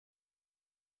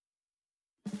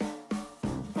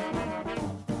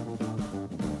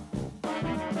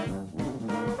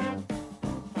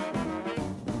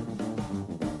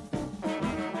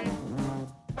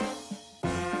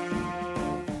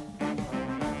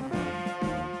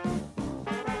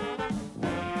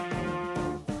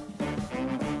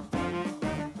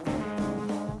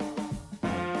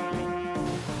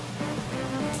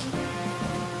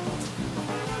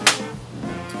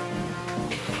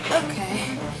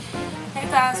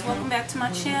guys, welcome back to my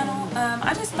channel.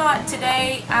 I just thought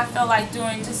today I felt like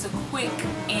doing just a quick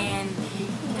and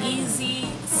easy,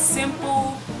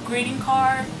 simple greeting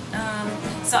card.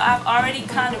 So I've already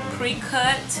kind of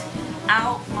pre-cut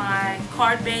out my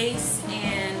card base,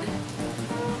 and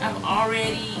I've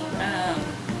already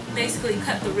basically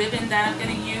cut the ribbon that I'm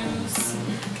going to use.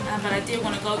 But I did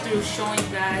want to go through showing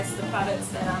you guys the products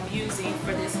that I'm using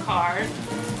for this card.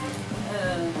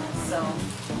 So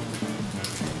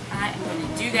I am going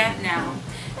to do that now.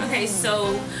 Okay,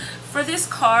 so for this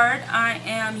card I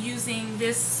am using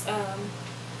this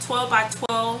 12 by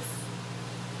 12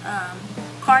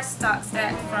 cardstock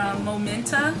stack from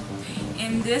Momenta,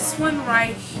 and this one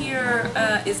right here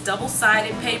is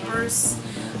double-sided papers.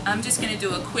 I'm just going to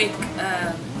do a quick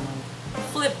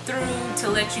flip through to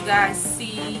let you guys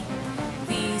see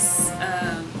these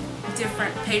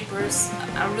different papers.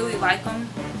 I really like them.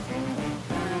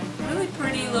 Really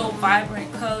pretty little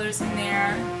vibrant colors in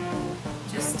there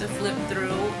just to flip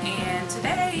through. And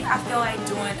today I feel like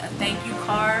doing a thank you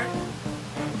card.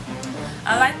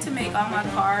 I like to make all my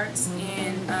cards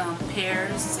in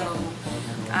pairs, so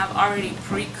I've already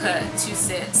pre-cut 2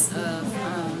 sets of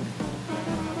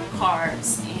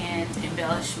cards and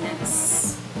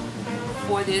embellishments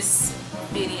for this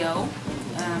video.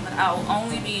 But I'll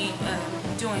only be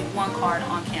doing one card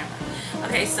on camera.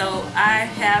 Okay, so I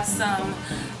have some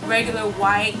regular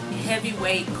white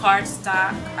heavyweight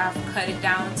cardstock. I've cut it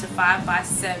down to 5 by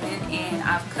 7, and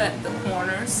I've cut the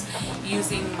corners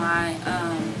using my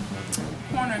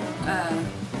corner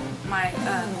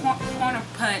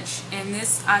punch. And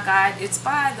this it's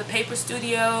by the Paper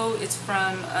Studio. It's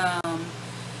from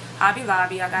Hobby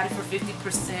Lobby. I got it for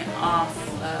 50% off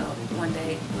one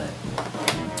day, but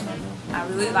I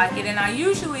really like it. And I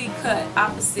usually cut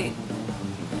opposite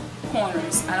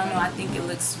corners. I don't know, I think it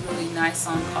looks really nice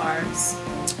on cards.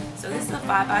 So this is a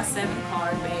 5 by 7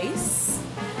 card base.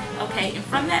 Okay, and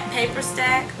from that paper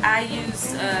stack I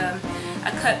used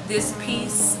I cut this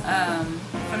piece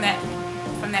from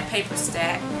that paper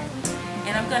stack,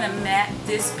 and I'm gonna mat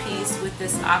this piece with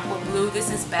this aqua blue.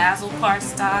 This is Bazzill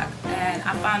cardstock, and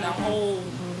I found a whole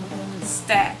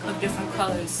stack of different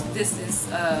colors. This is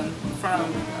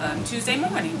from Tuesday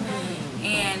Morning,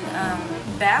 and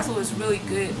Bazzill is really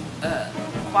good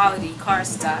quality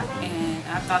cardstock, and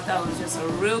I thought that was just a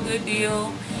real good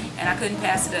deal, and I couldn't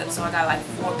pass it up, so I got like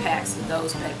 4 packs of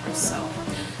those papers. So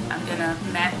I'm gonna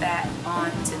mat that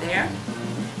onto there.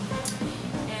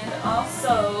 And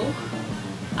also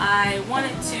I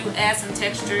wanted to add some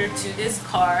texture to this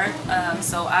card,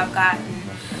 so I've gotten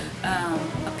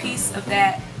a piece of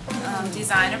that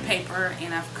designer paper,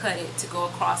 and I've cut it to go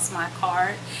across my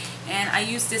card. And I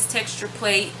used this texture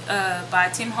plate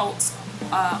by Holtz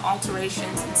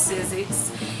Alterations and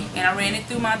Sizzix, and I ran it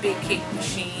through my Big Kick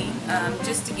machine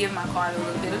just to give my card a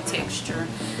little bit of texture.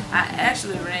 I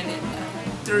actually ran it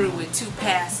through with 2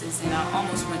 passes, and I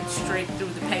almost went straight through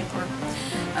the paper.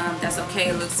 That's okay,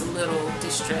 it looks a little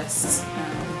distressed,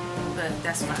 but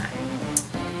that's fine.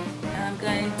 I'm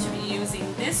going to be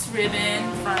using this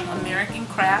ribbon from American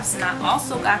Crafts, and I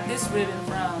also got this ribbon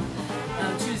from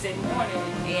Tuesday Morning.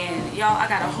 And y'all, I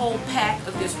got a whole pack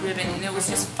of this ribbon, and it was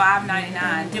just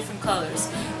 $5.99, different colors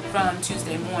from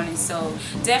Tuesday Morning. So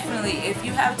definitely, if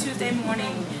you have Tuesday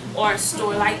Morning or a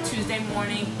store like Tuesday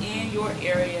Morning in your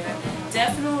area,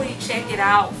 definitely check it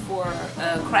out for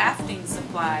crafting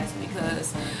supplies,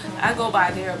 because I go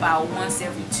by there about once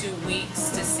every 2 weeks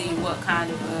to see what kind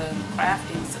of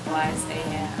crafting supplies they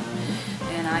have,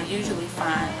 and I usually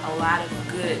find a lot of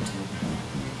good,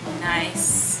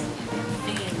 nice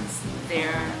things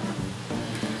there.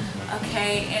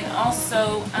 Okay, and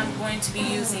also I'm going to be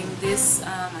using this,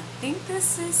 I think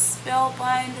this is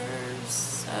Spellbinders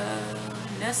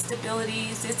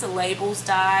Nestabilities. It's a labels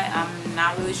die. I'm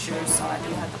not really sure, so I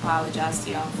do have to apologize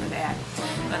to y'all for that.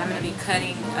 But I'm going to be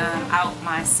cutting out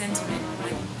my sentiment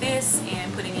with this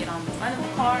and putting it on the front of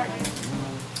the card.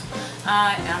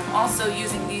 I'm also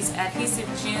using these adhesive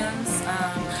gems.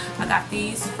 I got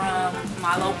these from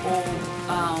my local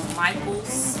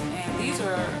Michael's, and these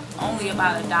are only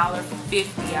about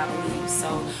 $1.50, I believe.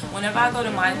 So whenever I go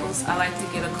to Michael's, I like to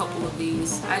get a couple of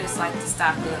these. I just like to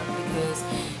stock up, because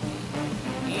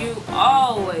you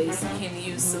always can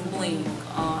use some bling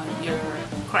on your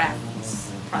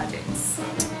crafts projects.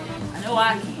 I know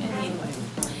I can anyway.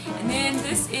 And then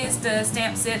this is the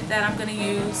stamp set that I'm going to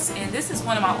use, and this is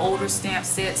one of my older stamp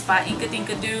sets by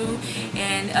Inkadinkado,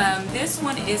 and this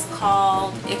one is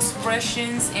called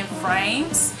Expressions in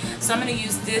Frames. So I'm going to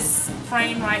use this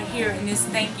frame right here and this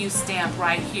thank you stamp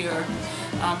right here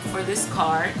for this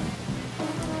card.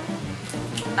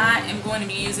 I am going to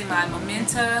be using my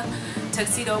Momenta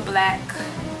tuxedo black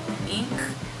ink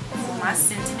for my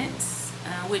sentiments,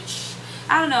 which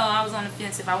I don't know, I was on the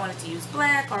fence if I wanted to use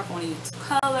black or if I wanted to use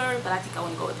color, but I think I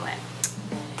want to go with black.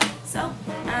 So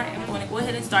I am going to go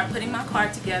ahead and start putting my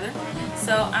card together.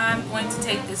 So I'm going to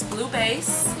take this blue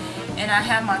base, and I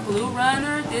have my glue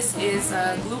runner. This is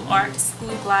Glue Arts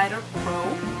Glue Glider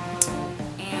Pro.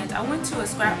 And I went to a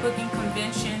scrapbooking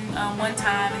convention one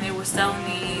time, and they were selling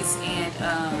these, and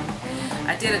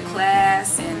I did a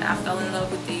class and I fell in love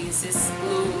with these. This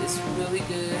glue is really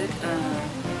good.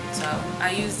 So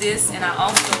I use this, and I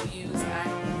also use,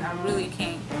 I really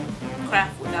can't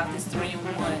craft without this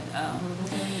 3-in-1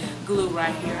 glue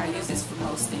right here. I use this for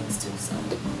most things too. So,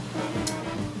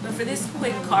 but for this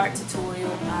quick card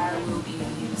tutorial, I will be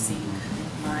using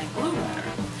my glue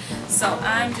runner. So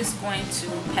I'm just going to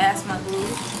pass my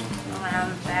glue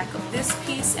around the back of this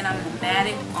piece, and I'm going to mat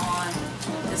it on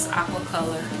this aqua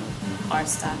color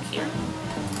cardstock here.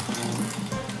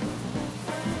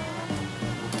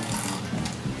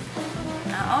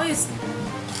 I always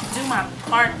do my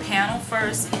card panel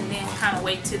first and then kind of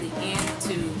wait to the end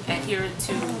to adhere it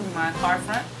to my card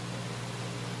front.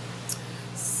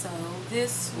 So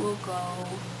this will go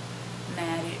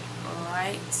matted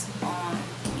right on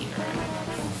here,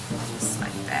 just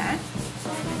like that.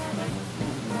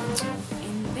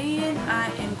 And then I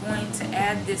am going to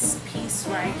add this piece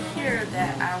right here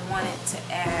that I wanted to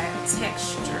add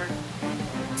texture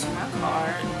to my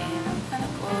card, and I'm going to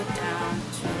go down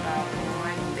to about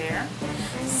right there.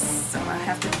 So I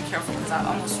have to be careful because I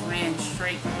almost ran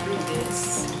straight through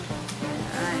this.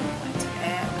 I'm going to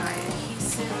add my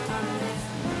adhesive on there.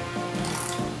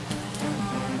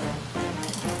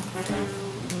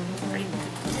 Right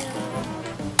through the middle.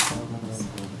 Just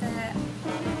like that.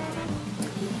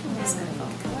 It's going to go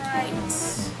right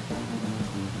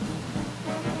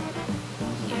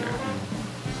here.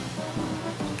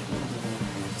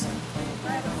 Just going to go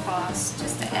right across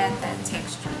just to add that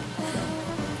texture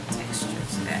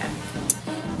to that.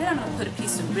 Then I'm going to put a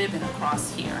piece of ribbon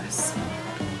across here. So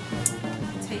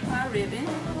take my ribbon,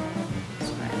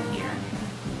 it's right here.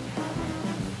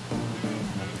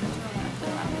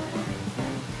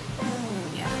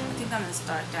 Yeah, I think I'm going to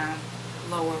start down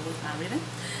lower with my ribbon.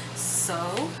 So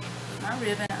with my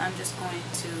ribbon, I'm just going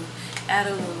to add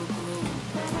a little glue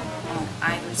on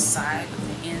either side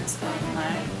of the ends of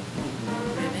my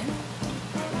ribbon,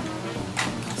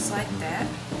 just like that.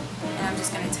 And I'm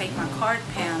just going to take my card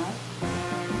panel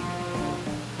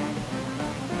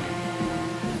and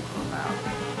go about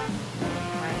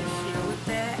right here with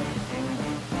that.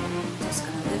 I'm just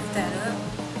going to lift that up,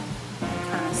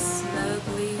 kind of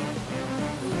snugly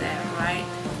glue that right.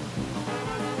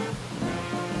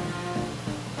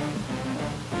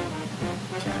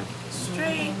 Try to make it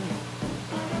straight,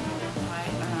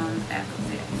 right around the back of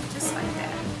there, just like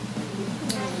that.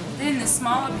 Then the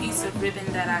smaller piece of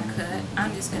ribbon that I cut,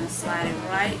 I'm just going to slide it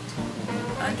right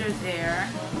under there,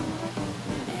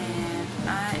 and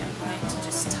I am going to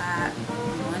just tie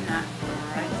one knot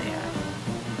right there.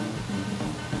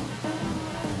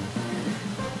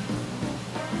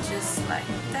 Just like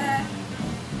that.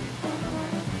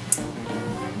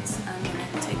 And I'm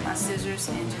going to take my scissors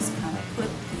and just kind of put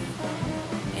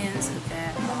the ends of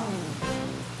that on.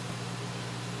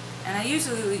 And I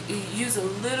usually use a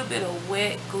little bit of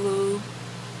wet glue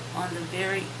on the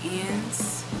very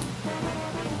ends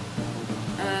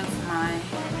of my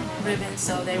ribbon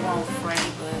so they won't fray,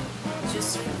 but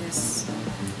just for this,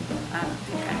 I don't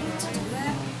think I need to do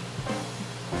that.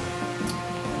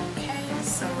 Okay,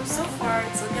 so far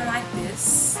it's looking like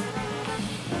this.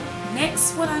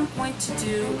 Next, what I'm going to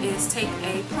do is take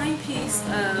a plain piece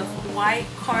of white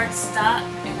cardstock,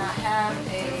 and I have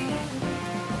a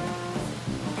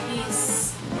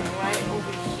piece right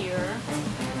over here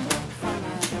from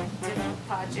a different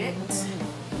project,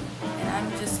 and I'm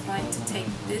just going to take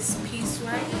this piece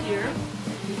right here,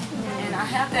 and I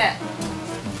have that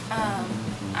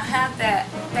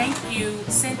thank you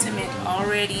sentiment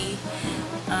already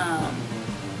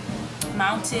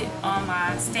mounted on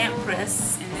my stamp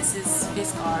press, and this is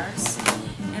Sizzix,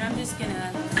 and I'm just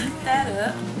gonna ink that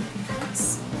up.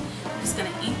 Oops. I'm just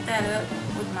gonna ink that up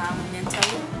with my Momenta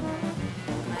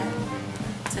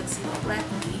tuxedo black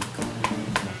ink.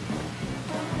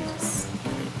 Just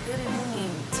get it good and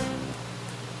inked.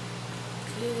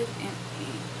 Good and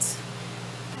inked.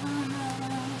 I'm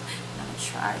gonna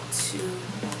try to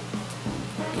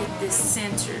get this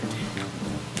centered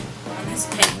on this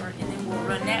paper, and then we'll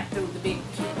run that through the big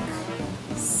kick.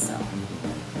 So I'm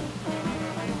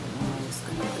just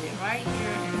gonna put it right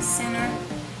here in the center.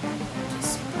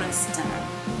 Just press down.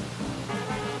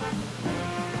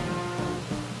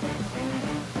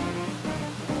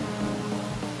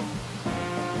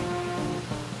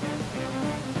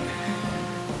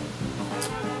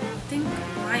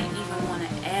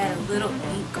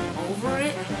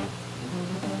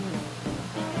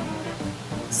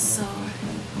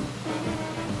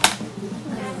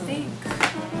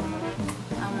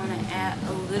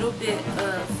 little bit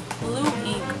of blue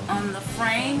ink on the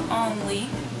frame only.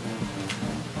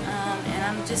 And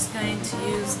I'm just going to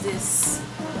use this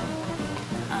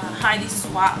Heidi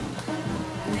Swap.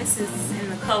 And this is in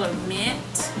the color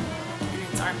Mint, and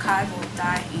it's archival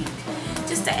dye ink.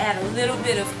 Just to add a little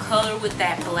bit of color with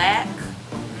that black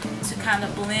to kind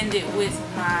of blend it with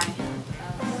my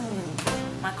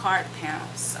my card panel.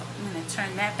 So I'm going to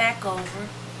turn that back over,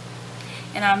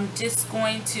 and I'm just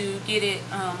going to get it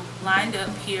lined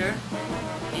up here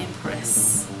and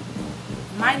press.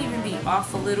 It might even be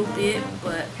off a little bit,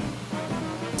 but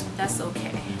that's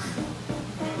okay.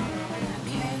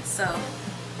 Okay, so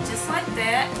just like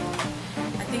that.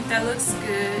 I think that looks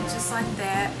good, just like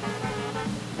that.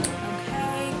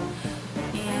 Okay,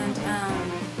 and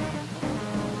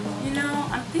you know,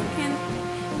 I'm thinking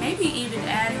maybe even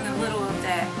adding a little of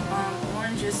that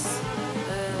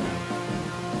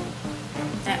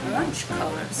orange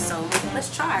color. So let's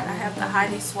try it. I have the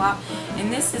Heidi Swap,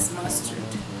 and this is mustard.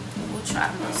 We'll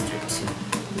try mustard too.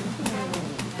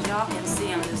 Y'all can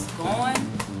see I'm just going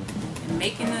and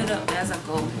making it up as I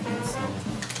go. So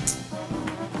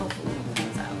hopefully it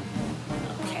comes out.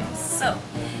 Okay, so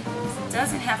it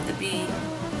doesn't have to be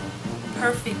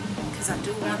perfect because I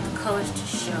do want the colors to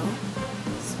show.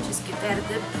 So just give that a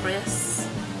good press.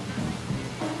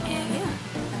 And yeah,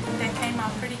 I think that came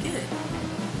out pretty good.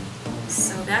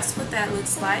 So that's what that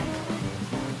looks like.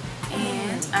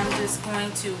 And I'm just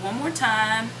going to, one more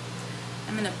time,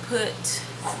 I'm going to put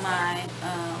my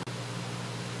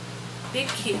big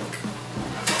kick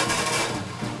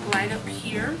right up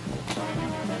here,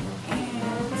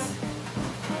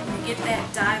 and get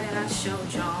that dye that I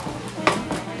showed y'all.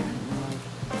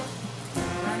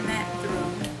 Run that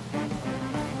through.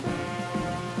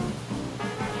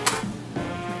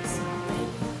 So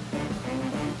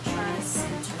try to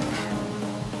center that.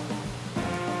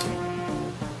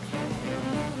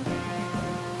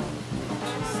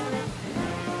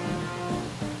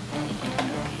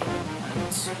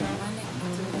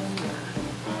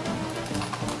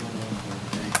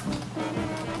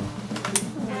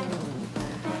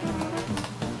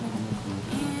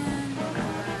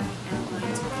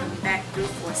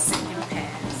 For a second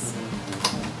pass.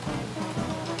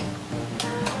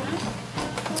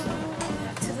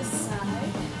 Back to the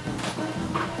side.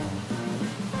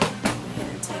 Go ahead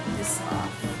and take this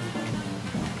off.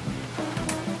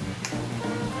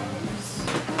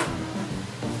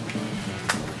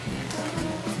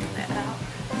 Pull that out.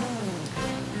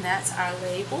 And that's our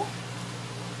label.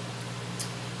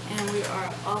 And we are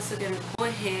also going to go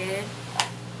ahead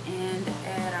and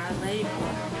add our label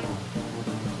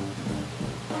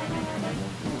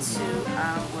to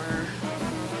our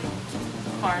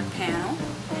card panel,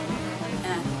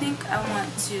 and I think I want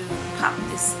to pop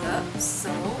this up.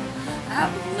 So I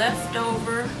have a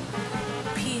leftover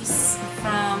piece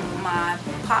from my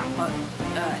pop-up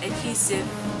adhesive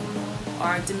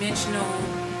or dimensional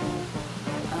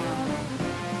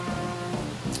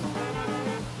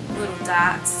little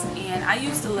dots, and I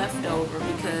use the leftover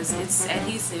because it's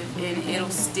adhesive and it'll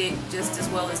stick just as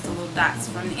well as the little dots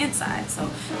from the inside. So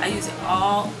I use it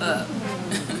all up.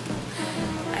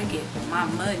 I get my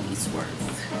money's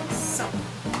worth. So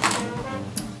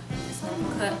I'm just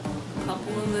gonna cut a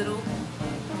couple of little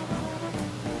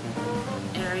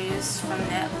areas from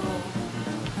that little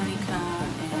honeycomb,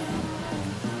 and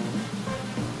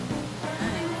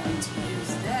I'm going to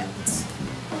use that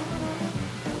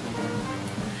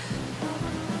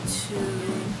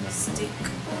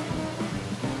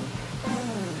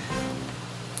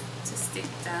to stick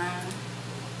down.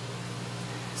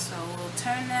 So we'll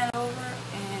turn that over,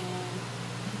 and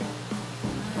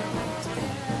goes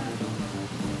there,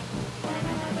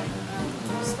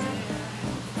 goes there,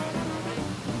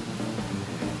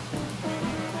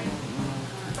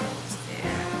 goes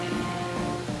there, and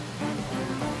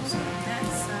goes on that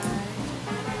side.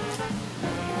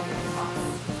 Off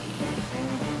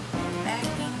the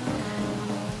backing.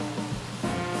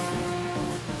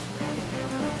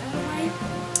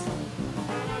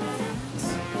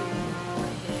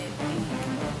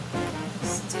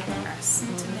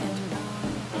 Sentiment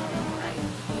right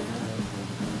here.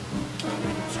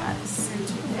 Try to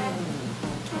center that.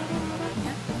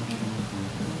 Yep.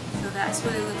 So that's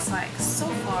what it looks like so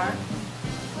far.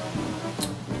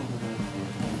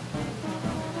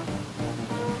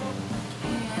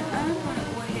 And I'm going to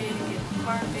go ahead and get the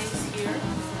card base here.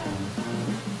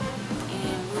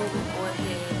 And we will go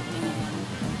ahead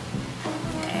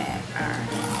and add our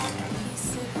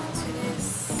adhesive to this.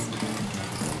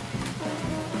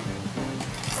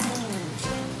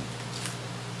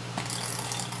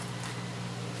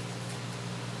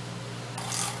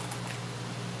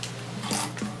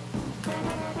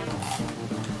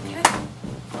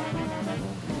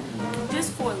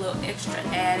 for a little extra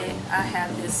added, I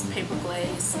have this paper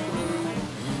glaze glue.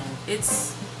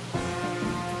 It's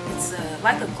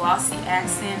like a glossy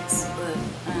accent, but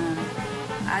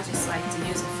I just like to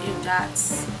use a few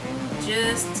dots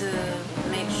just to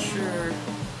make sure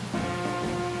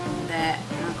that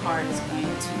my card is going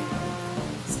to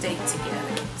stay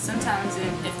together. Sometimes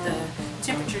if the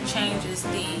temperature changes,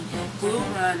 the glue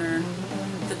runner,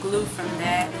 the glue from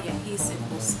that, the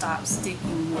adhesive will stop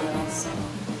sticking well. So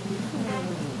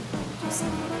just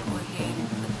going to go ahead and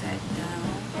put that down.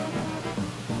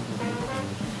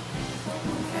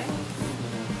 Okay,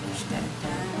 push that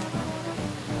down.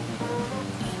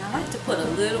 And I like to put a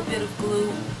little bit of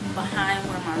glue behind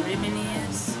where my ribbon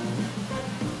is,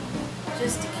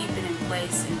 just to keep it in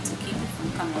place and to keep it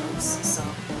from coming loose. So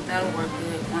that'll work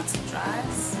good once it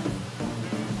dries.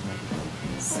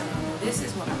 So this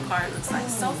is what my card looks like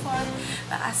so far,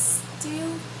 but I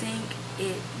still think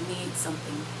it needs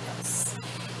something else.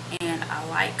 And I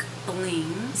like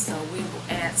bling, so we will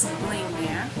add some bling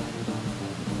there.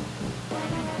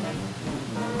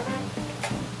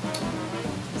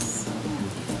 So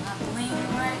get my bling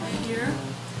right here,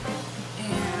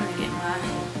 and get my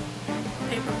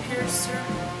paper piercer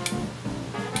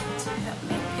to help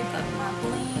me pick up my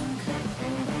bling.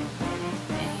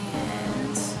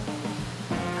 And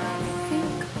I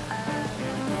think I'm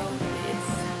going to go with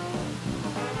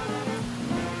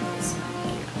this one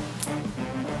here.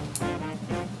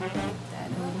 Pick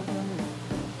that up.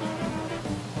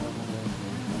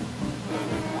 We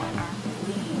want our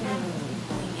blingage.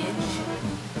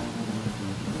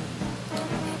 I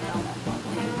think I want my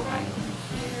bling right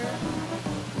here.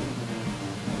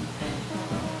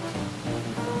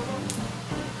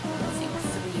 I think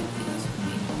 3 of these would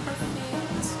be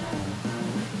perfect.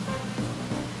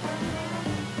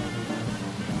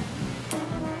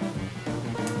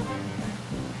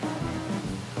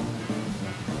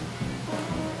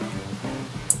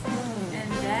 And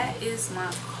that is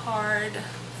my card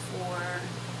for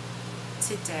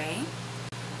today.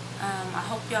 I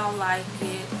hope y'all like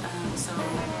it. So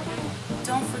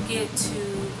don't forget to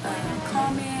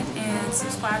comment and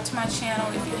subscribe to my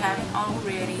channel if you haven't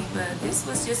already. But this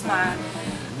was just my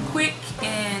quick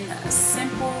and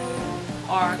simple,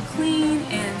 or clean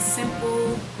and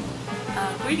simple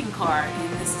greeting card,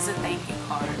 and this is a thank you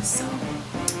card. So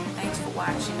thanks for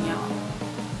watching, y'all.